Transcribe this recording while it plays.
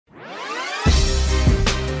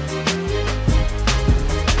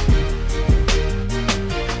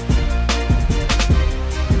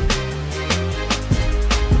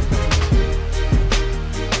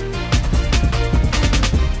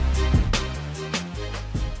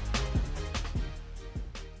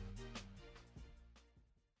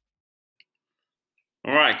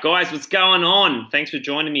Guys, what's going on? Thanks for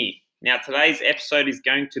joining me. Now, today's episode is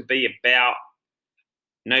going to be about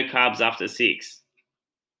no carbs after 6.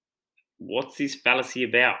 What's this fallacy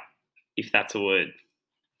about, if that's a word?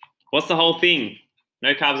 What's the whole thing?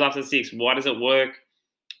 No carbs after 6. Why does it work?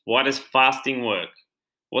 Why does fasting work?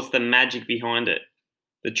 What's the magic behind it?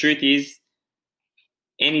 The truth is,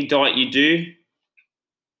 any diet you do,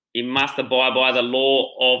 you must abide by the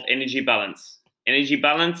law of energy balance. Energy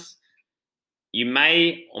balance, you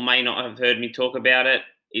may or may not have heard me talk about it.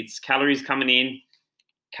 It's calories coming in,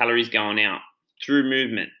 calories going out through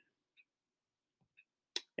movement.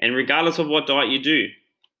 And regardless of what diet you do,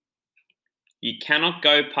 you cannot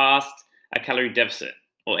go past a calorie deficit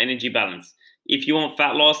or energy balance. If you want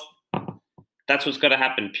fat loss, that's what's got to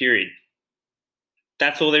happen, period.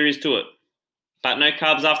 That's all there is to it. But no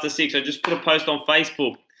carbs after 6. I just put a post on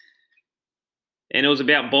Facebook, and it was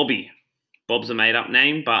about Bobby. Bob's a made-up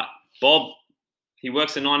name, but Bob, he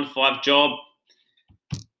works a 9-to-5 job.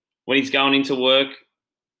 When he's going into work,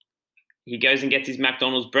 he goes and gets his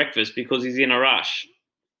McDonald's breakfast because he's in a rush.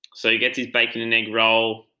 So he gets his bacon and egg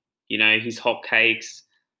roll, his hot cakes,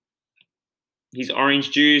 his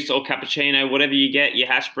orange juice or cappuccino, whatever you get, your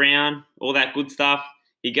hash brown, all that good stuff.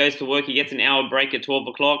 He goes to work. He gets an hour break at 12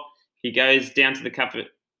 o'clock. He goes down to the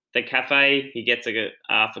cafe. He gets a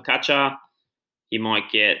focaccia. He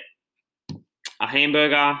might get a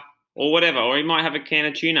hamburger or whatever, or he might have a can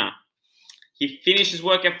of tuna. He finishes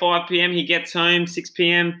work at 5 p.m. He gets home 6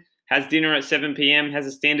 p.m., has dinner at 7 p.m., has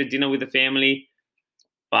a standard dinner with the family.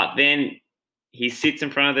 But then he sits in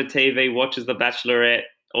front of the TV, watches The Bachelorette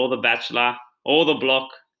or The Bachelor or The Block,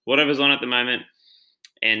 whatever's on at the moment.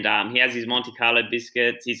 And he has his Monte Carlo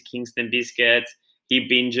biscuits, his Kingston biscuits. He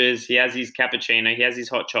binges. He has his cappuccino. He has his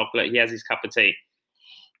hot chocolate. He has his cup of tea.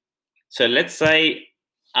 So let's say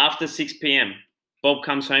after 6 p.m., Bob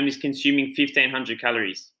comes home, he's consuming 1,500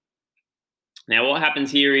 calories. Now, what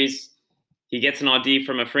happens here is he gets an idea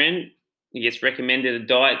from a friend. He gets recommended a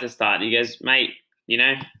diet to start. He goes, mate,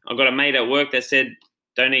 I've got a mate at work that said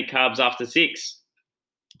don't eat carbs after 6.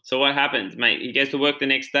 So what happens, mate? He goes to work the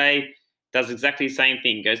next day, does exactly the same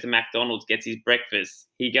thing, goes to McDonald's, gets his breakfast.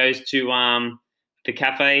 He goes to the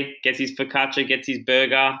cafe, gets his focaccia, gets his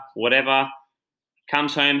burger, whatever,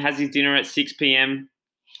 comes home, has his dinner at 6 p.m.,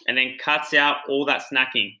 and then cuts out all that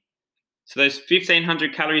snacking. So those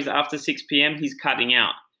 1,500 calories after 6 p.m., he's cutting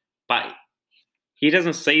out. But he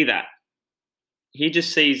doesn't see that. He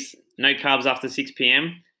just sees no carbs after 6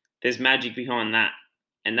 p.m. There's magic behind that.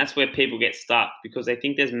 And that's where people get stuck, because they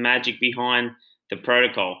think there's magic behind the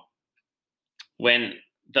protocol. When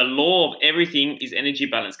the law of everything is energy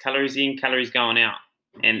balance, calories in, calories going out.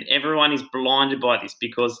 And everyone is blinded by this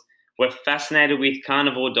because we're fascinated with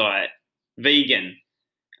carnivore diet, vegan.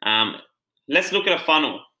 Let's look at a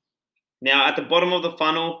funnel. Now, at the bottom of the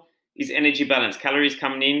funnel is energy balance, calories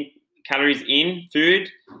coming in, food,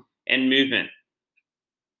 and movement.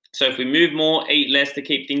 So if we move more, eat less to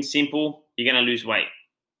keep things simple, you're going to lose weight.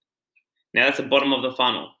 Now, that's the bottom of the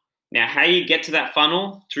funnel. Now, how you get to that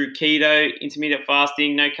funnel? Through keto, intermittent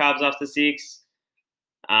fasting, no carbs after 6,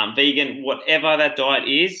 vegan, whatever that diet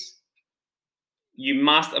is, you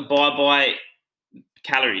must abide by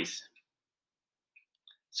calories.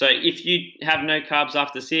 So if you have no carbs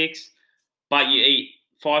after 6, but you eat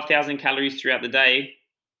 5,000 calories throughout the day,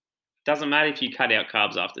 doesn't matter if you cut out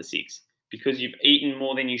carbs after 6 because you've eaten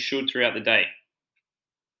more than you should throughout the day.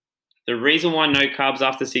 The reason why no carbs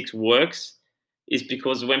after 6 works is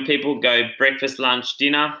because when people go breakfast, lunch,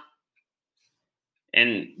 dinner,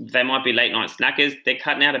 and they might be late night snackers, they're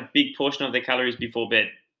cutting out a big portion of their calories before bed.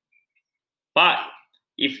 But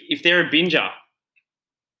if they're a binger,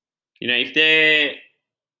 if they're,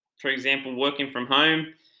 for example, working from home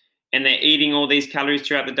and they're eating all these calories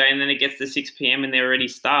throughout the day and then it gets to 6 p.m. and they're already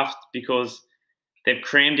stuffed because they've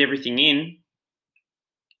crammed everything in,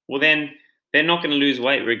 well then they're not going to lose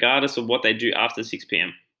weight regardless of what they do after 6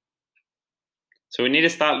 p.m. So we need to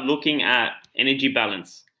start looking at energy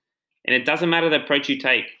balance. And it doesn't matter the approach you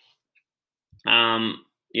take.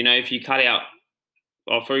 If you cut out,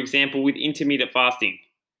 or for example, with intermittent fasting,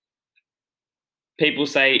 people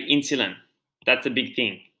say insulin. That's a big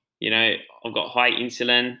thing. I've got high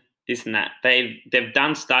insulin, this and that. They've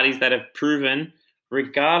done studies that have proven,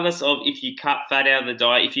 regardless of if you cut fat out of the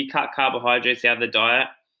diet, if you cut carbohydrates out of the diet,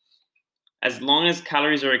 as long as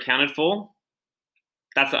calories are accounted for,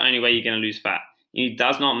 that's the only way you're going to lose fat. It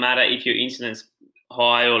does not matter if your insulin's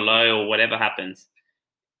high or low or whatever happens.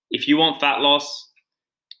 If you want fat loss,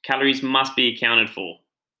 calories must be accounted for.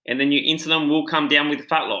 And then your insulin will come down with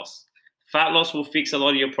fat loss. Fat loss will fix a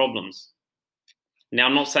lot of your problems. Now,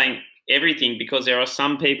 I'm not saying everything, because there are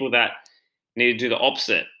some people that need to do the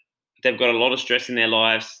opposite. they've got a lot of stress in their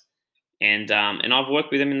lives, and I've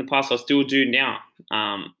worked with them in the past. I still do now,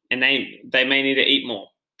 and they may need to eat more.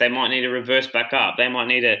 They might need to reverse back up. They might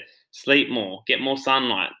need to sleep more, get more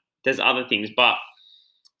sunlight. There's other things, but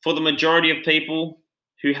for the majority of people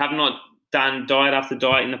who have not done diet after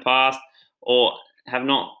diet in the past, or have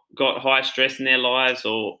not got high stress in their lives,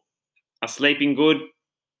 or are sleeping good,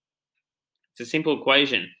 it's a simple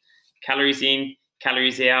equation. Calories in,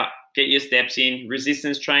 calories out, get your steps in,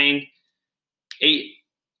 resistance train, eat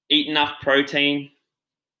enough protein,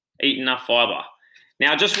 eat enough fiber.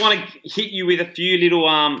 Now, I just want to hit you with a few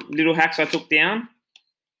little hacks I took down.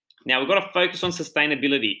 Now, we've got to focus on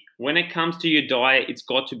sustainability. When it comes to your diet, it's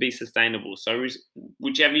got to be sustainable. So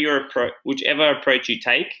whichever approach you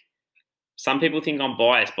take, some people think I'm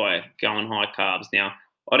biased by going high carbs. Now,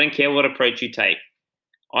 I don't care what approach you take.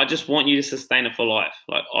 I just want you to sustain it for life.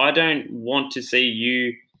 Like, I don't want to see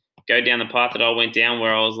you go down the path that I went down,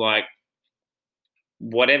 where I was like,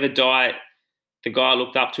 whatever diet the guy I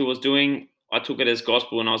looked up to was doing, I took it as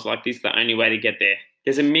gospel, and I was like, this is the only way to get there.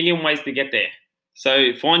 There's a million ways to get there.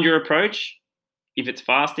 So find your approach. If it's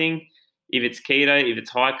fasting, if it's keto, if it's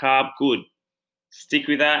high carb, good. Stick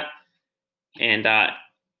with that. And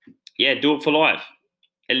do it for life.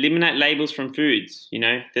 Eliminate labels from foods.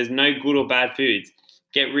 There's no good or bad foods.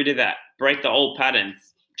 Get rid of that. Break the old patterns.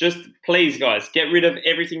 Just please, guys, get rid of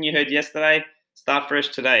everything you heard yesterday. Start fresh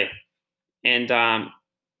today. And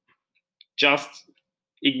just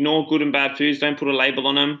ignore good and bad foods. Don't put a label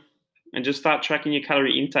on them. And just start tracking your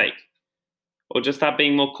calorie intake. Or just start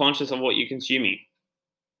being more conscious of what you're consuming.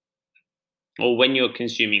 Or when you're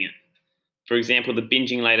consuming it. For example, the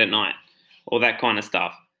binging late at night. Or that kind of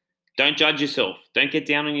stuff. Don't judge yourself. Don't get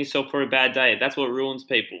down on yourself for a bad day. That's what ruins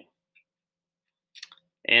people.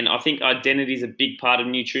 And I think identity is a big part of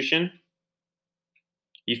nutrition.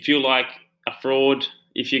 You feel like a fraud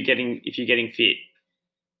if you're getting fit.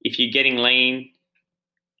 If you're getting lean.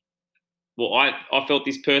 Well, I felt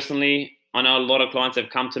this personally. I know a lot of clients have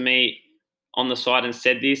come to me on the side and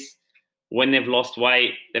said this. When they've lost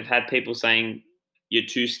weight, they've had people saying, you're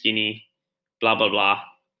too skinny, blah, blah, blah.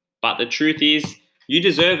 But the truth is, you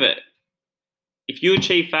deserve it. If you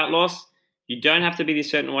achieve fat loss, you don't have to be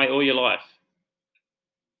this certain way all your life.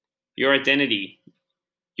 Your identity,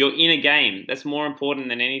 your inner game, that's more important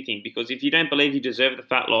than anything, because if you don't believe you deserve the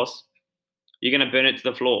fat loss, you're going to burn it to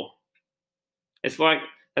the floor. It's like,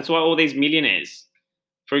 that's why all these millionaires,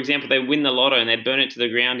 for example, they win the lotto and they burn it to the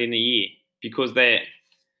ground in a year because they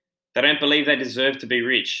don't believe they deserve to be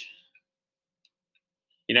rich.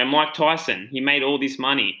 Mike Tyson, he made all this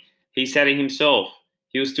money. He said it himself.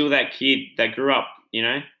 He was still that kid that grew up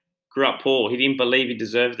poor. He didn't believe he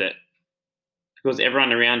deserved it because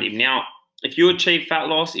everyone around him. Now, if you achieve fat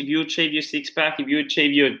loss, if you achieve your six-pack, if you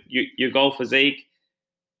achieve your goal physique,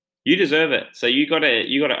 you deserve it. So you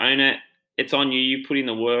gotta own it. It's on you. You put in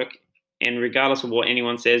the work, and regardless of what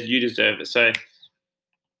anyone says, you deserve it. So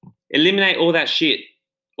eliminate all that shit,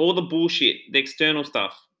 all the bullshit, the external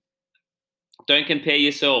stuff. Don't compare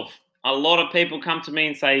yourself. A lot of people come to me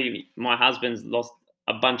and say, my husband's lost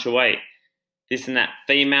a bunch of weight. This and that.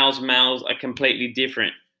 Females, males are completely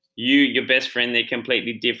different. You, your best friend, they're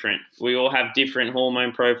completely different. We all have different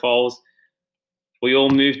hormone profiles. We all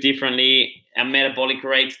move differently. Our metabolic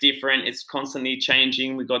rate's different. It's constantly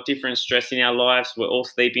changing. We've got different stress in our lives. We're all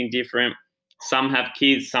sleeping different. Some have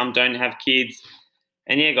kids, some don't have kids.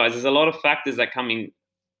 And yeah, guys, there's a lot of factors that come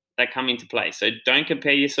into play. So don't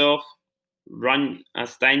compare yourself.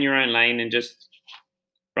 Stay in your own lane and just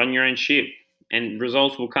run your own ship, and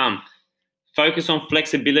results will come. Focus on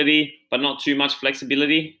flexibility, but not too much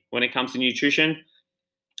flexibility when it comes to nutrition.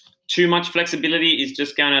 Too much flexibility is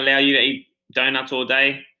just going to allow you to eat donuts all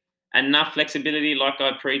day. Enough flexibility, like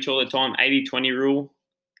I preach all the time, 80-20 rule,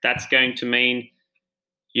 that's going to mean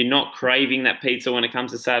you're not craving that pizza when it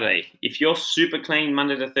comes to Saturday. If you're super clean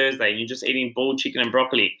Monday to Thursday and you're just eating boiled chicken and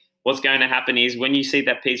broccoli, what's going to happen is when you see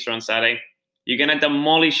that pizza on Saturday, you're going to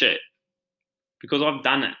demolish it, because I've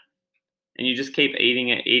done it. And you just keep eating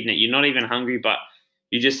it. You're not even hungry, but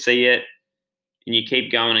you just see it and you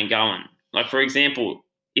keep going and going. Like, for example,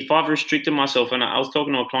 if I've restricted myself, and I was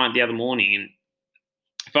talking to a client the other morning, and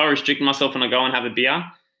if I restrict myself and I go and have a beer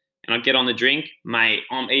and I get on the drink, mate,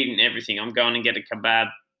 I'm eating everything. I'm going to get a kebab.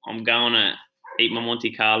 I'm going to eat my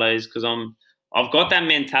Monte Carlos, because I've got that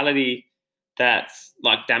mentality that's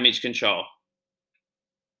like damage control.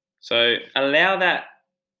 So allow that,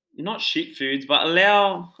 not shit foods, but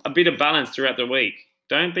allow a bit of balance throughout the week.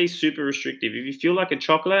 Don't be super restrictive. If you feel like a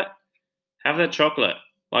chocolate, have that chocolate.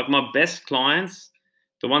 Like, my best clients,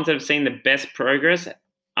 the ones that have seen the best progress,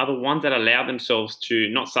 are the ones that allow themselves to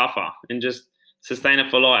not suffer and just sustain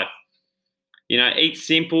it for life. Eat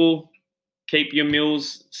simple, keep your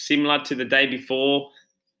meals similar to the day before.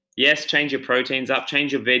 Yes, change your proteins up,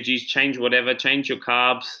 change your veggies, change whatever, change your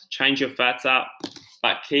carbs, change your fats up,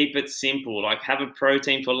 but keep it simple. Like, have a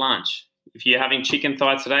protein for lunch. If you're having chicken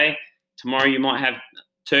thigh today, tomorrow you might have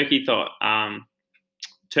turkey thigh,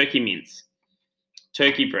 turkey mince,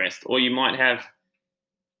 turkey breast, or you might have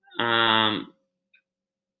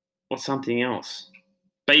what's something else?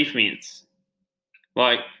 Beef mince.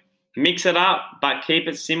 Like, mix it up, but keep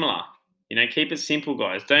it similar. Keep it simple,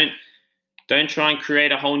 guys. Don't try and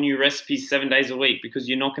create a whole new recipe 7 days a week, because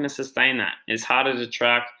you're not going to sustain that. It's harder to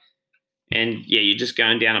track, and yeah, you're just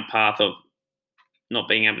going down a path of not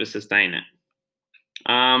being able to sustain it.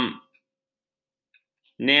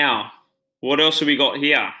 Now, what else have we got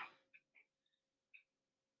here?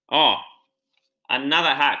 Oh,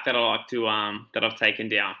 another hack that I like to that I've taken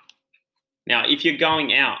down. Now, if you're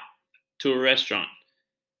going out to a restaurant,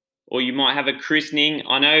 or you might have a christening,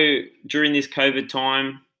 I know during this COVID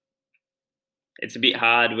time, it's a bit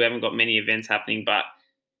hard. We haven't got many events happening, but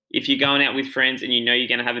if you're going out with friends and you're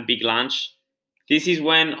going to have a big lunch, this is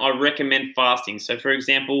when I recommend fasting. So, for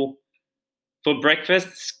example, for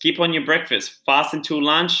breakfast, skip on your breakfast, fast until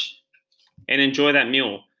lunch, and enjoy that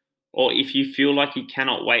meal. Or if you feel like you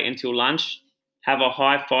cannot wait until lunch, have a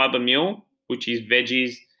high fiber meal, which is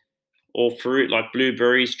veggies or fruit like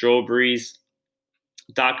blueberries, strawberries,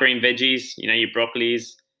 dark green veggies, your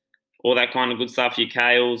broccolis, all that kind of good stuff, your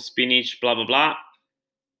kale, spinach, blah, blah, blah.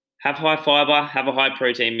 Have high fiber, have a high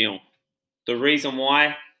protein meal. The reason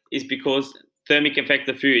why is because thermic effect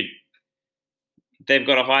of food. They've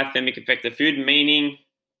got a high thermic effect of food, meaning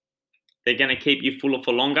they're going to keep you fuller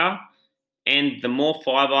for longer. And the more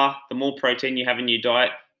fiber, the more protein you have in your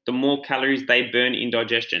diet, the more calories they burn in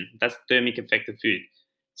digestion. That's thermic effect of food.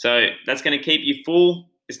 So that's going to keep you full.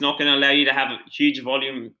 It's not going to allow you to have a huge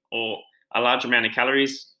volume or a large amount of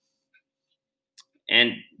calories.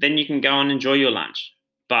 And then you can go and enjoy your lunch.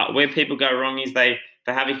 But where people go wrong is they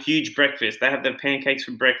have a huge breakfast. They have their pancakes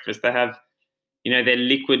for breakfast. They have, their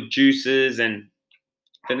liquid juices, and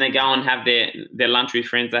then they go and have their lunch with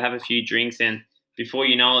friends. They have a few drinks, and before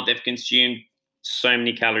you know it, they've consumed so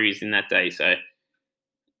many calories in that day. So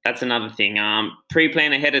that's another thing.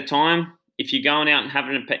 Pre-plan ahead of time. If you're going out and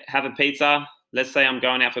have a pizza, let's say I'm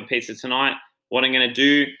going out for pizza tonight, what I'm going to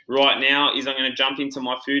do right now is I'm going to jump into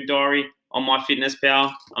my food diary on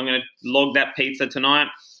MyFitnessPal. I'm going to log that pizza tonight,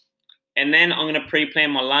 and then I'm going to pre-plan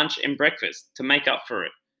my lunch and breakfast to make up for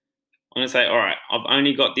it. I'm going to say, all right, I've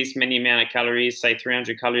only got this many amount of calories, say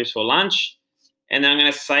 300 calories for lunch, and then I'm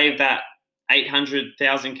going to save that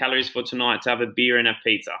 800,000 calories for tonight to have a beer and a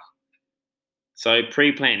pizza. So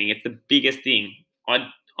pre-planning, it's the biggest thing. I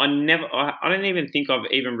don't even think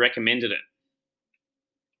I've even recommended it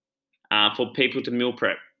for people to meal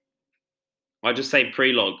prep. I just say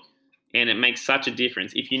pre-log, and it makes such a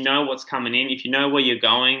difference. If you know what's coming in, if you know where you're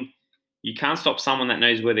going, you can't stop someone that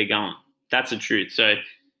knows where they're going. That's the truth. So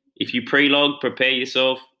if you pre-log, prepare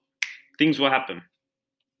yourself, things will happen.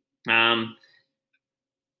 And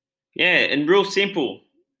real simple.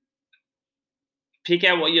 Pick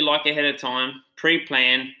out what you like ahead of time.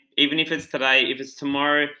 Pre-plan, even if it's today, if it's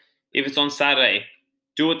tomorrow, if it's on Saturday,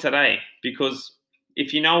 do it today. Because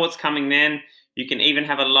if you know what's coming then, you can even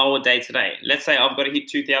have a lower day today. Let's say I've got to hit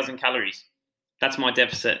 2,000 calories. That's my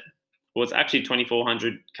deficit. Well, it's actually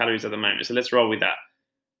 2,400 calories at the moment. So let's roll with that.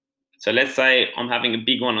 So let's say I'm having a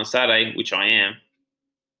big one on Saturday, which I am.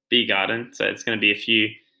 Beer garden. So it's going to be a few,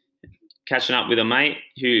 catching up with a mate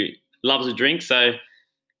who loves a drink. So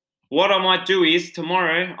what I might do is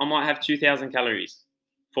tomorrow I might have 2,000 calories,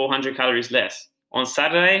 400 calories less. On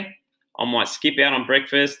Saturday, I might skip out on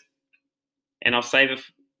breakfast and I'll save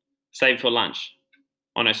for lunch.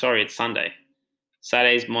 Oh no, sorry, it's Sunday.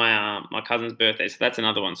 Saturday's my cousin's birthday, so that's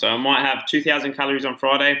another one. So I might have 2,000 calories on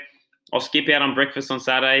Friday. I'll skip out on breakfast on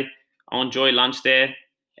Saturday. I'll enjoy lunch there.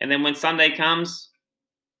 And then when Sunday comes,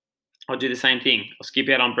 I'll do the same thing. I'll skip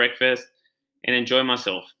out on breakfast and enjoy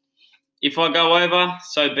myself. If I go over,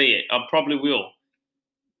 so be it. I probably will.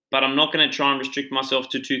 But I'm not going to try and restrict myself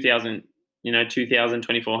to 2,000,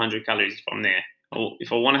 2,400 calories if I'm there.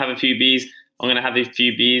 If I want to have a few beers, I'm going to have a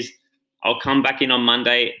few beers. I'll come back in on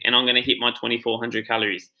Monday and I'm going to hit my 2,400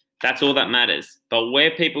 calories. That's all that matters. But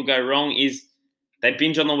where people go wrong is they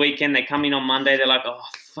binge on the weekend. They come in on Monday. They're like, oh,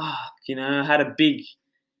 fuck, I had a big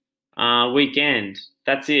weekend.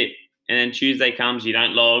 That's it. And then Tuesday comes, you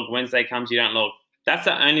don't log. Wednesday comes, you don't log. That's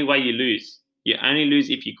the only way you lose. You only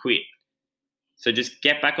lose if you quit. So just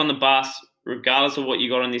get back on the bus, regardless of what you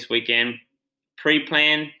got on this weekend.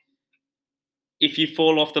 Pre-plan. If you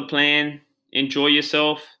fall off the plan, enjoy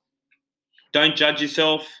yourself. Don't judge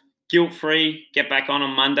yourself. guilt-free, get back on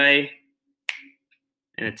Monday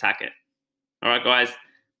and attack it. All right, guys.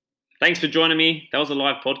 Thanks for joining me. That was a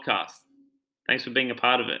live podcast. Thanks for being a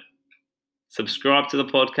part of it. Subscribe to the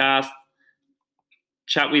podcast.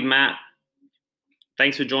 Chat with Matt.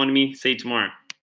 Thanks for joining me. See you tomorrow.